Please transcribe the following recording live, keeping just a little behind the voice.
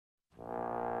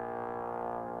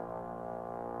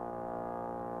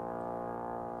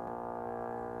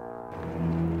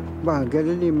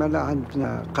قال لي ما لا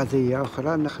عندنا قضية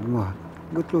أخرى نخدموها.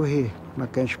 قلت له هيه ما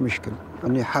كانش مشكل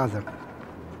أني حاضر.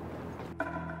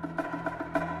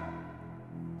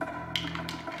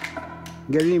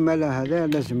 قال لي ما لا هذا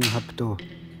لازم نهبطوه.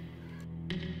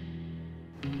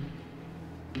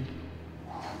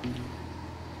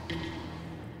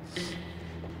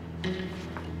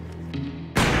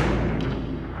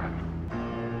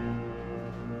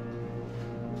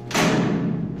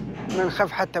 ما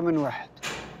نخاف حتى من واحد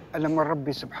الا من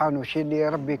ربي سبحانه. الشيء اللي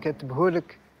ربي كاتبه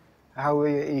لك هو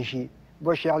يجي.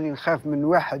 باش يعني نخاف من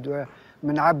واحد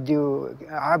من عبدي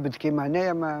عبد كيما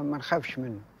انايا ما نخافش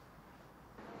منه.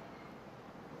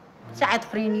 ساعات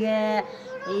اخرين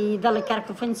يضل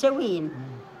يكركب في نساوين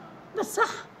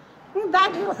بصح، ومن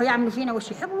بعد يروحوا يعملوا فينا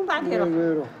واش يحبوا،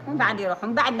 ومن بعد يروحوا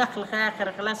من بعد دخل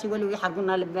اخر خلاص يولوا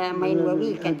يحرقونا ما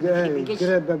ينواويل. كان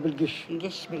قرابه بالقش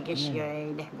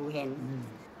يلحبوا هنا.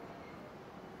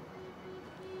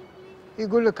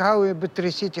 يقول لك هاوي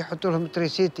بالتريسيتي، يحطوا لهم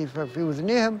تريسيتي في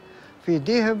وذنيهم في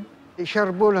يديهم،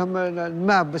 يشربوا لهم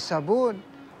الماء بالصابون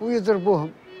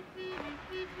ويضربوهم.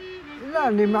 لا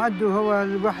اللي ما عنده هو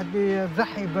الواحد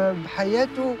يضحي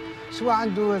بحياته، سواء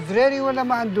عنده ذراري ولا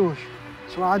ما عندوش،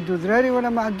 سواء عنده ذراري ولا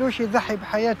ما عندوش، يضحي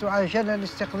بحياته عشان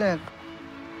الاستقلال.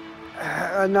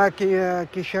 انا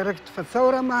كي شاركت في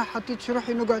الثوره ما حطيتش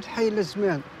روحي نقعد حي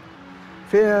للزمان.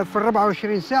 في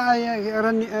 24 ساعه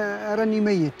راني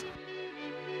ميت.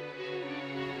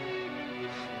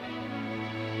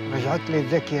 رجعت لي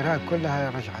الذاكره كلها،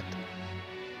 رجعت.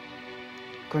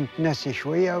 كنت ناسي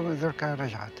شويه ودركا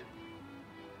رجعت.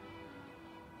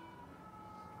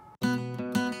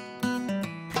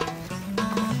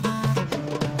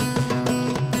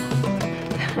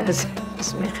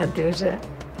 اسمي خدوجة،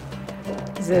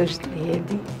 زوجة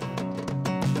هادي.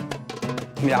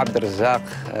 اسمي عبد الرزاق،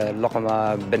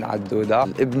 لقمة بن عدودة،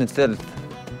 الابن الثالث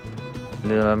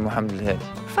لمحمد الهادي.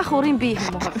 فخورين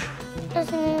بيهم.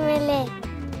 اسمي ملاك،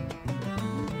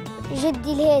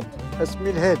 جدي الهادي. اسمي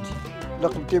الهادي،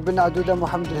 لقبتي بن عدودة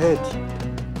محمد الهادي.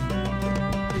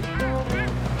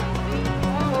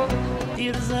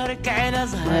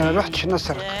 ما رحتش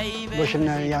نسرق باش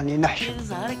يعني نحشم.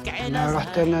 انا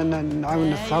رحت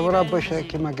نعاون الثوره باش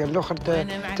كما قال الاخر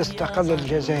تستقل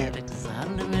الجزائر.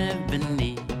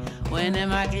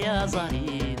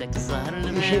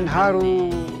 يجي نهار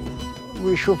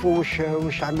ويشوفوا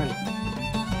وش عملت.